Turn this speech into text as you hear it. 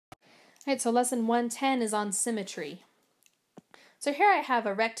All right, so lesson 110 is on symmetry. So here I have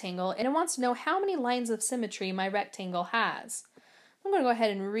a rectangle, and it wants to know how many lines of symmetry my rectangle has. I'm going to go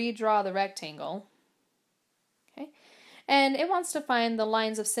ahead and redraw the rectangle. Okay, and it wants to find the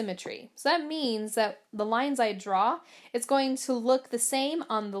lines of symmetry. So that means that the lines I draw, it's going to look the same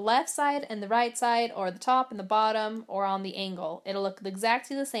on the left side and the right side, or the top and the bottom, or on the angle. It'll look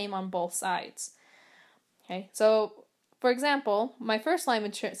exactly the same on both sides. Okay, so for example, my first line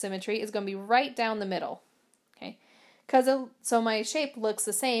of symmetry is going to be right down the middle. Okay, so my shape looks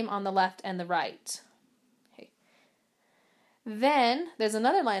the same on the left and the right. Okay. Then there's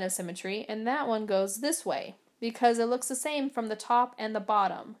another line of symmetry, and that one goes this way because it looks the same from the top and the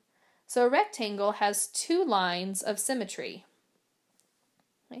bottom. So a rectangle has two lines of symmetry.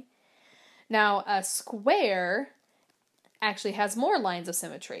 Okay. Now a square actually has more lines of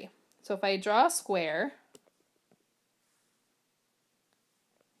symmetry. So if I draw a square,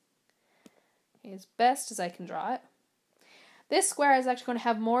 as best as I can draw it, this square is actually going to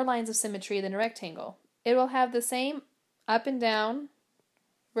have more lines of symmetry than a rectangle. It will have the same up and down,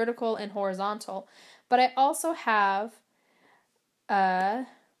 vertical and horizontal, but I also have a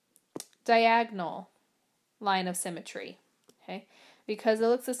diagonal line of symmetry, okay? Because it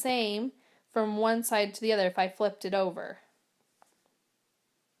looks the same from one side to the other if I flipped it over.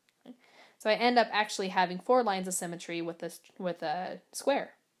 Okay? So I end up actually having 4 lines of symmetry with a square.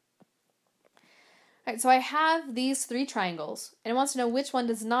 All right, so I have these 3 triangles, and it wants to know which one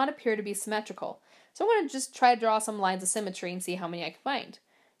does not appear to be symmetrical. So I'm going to just try to draw some lines of symmetry and see how many I can find.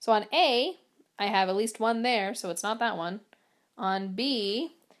 So on A, I have at least one there, so it's not that one. On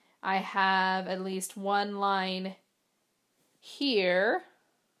B, I have at least one line here,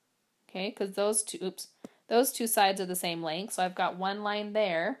 okay, because those two sides are the same length, so I've got one line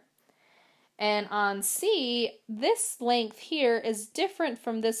there. And on C, this length here is different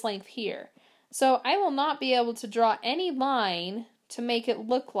from this length here. So I will not be able to draw any line to make it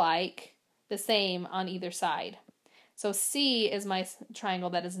look like the same on either side. So C is my triangle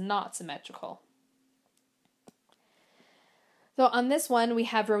that is not symmetrical. So on this one, we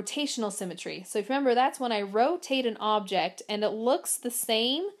have rotational symmetry. So if you remember, that's when I rotate an object and it looks the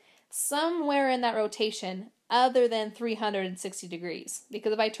same somewhere in that rotation other than 360 degrees.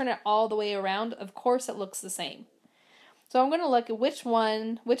 Because if I turn it all the way around, of course it looks the same. So I'm going to look at which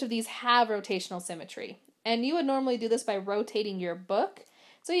of these have rotational symmetry. And you would normally do this by rotating your book,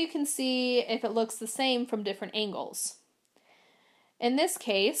 so you can see if it looks the same from different angles. In this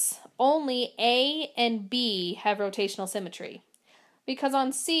case, only A and B have rotational symmetry. Because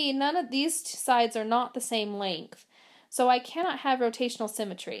on C, none of these sides are not the same length. So I cannot have rotational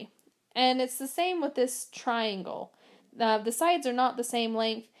symmetry. And it's the same with this triangle. The sides are not the same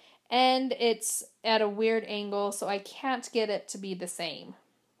length, and it's at a weird angle, so I can't get it to be the same.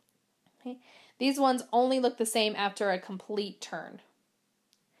 Okay. These ones only look the same after a complete turn.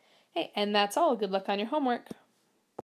 Okay, and that's all. Good luck on your homework.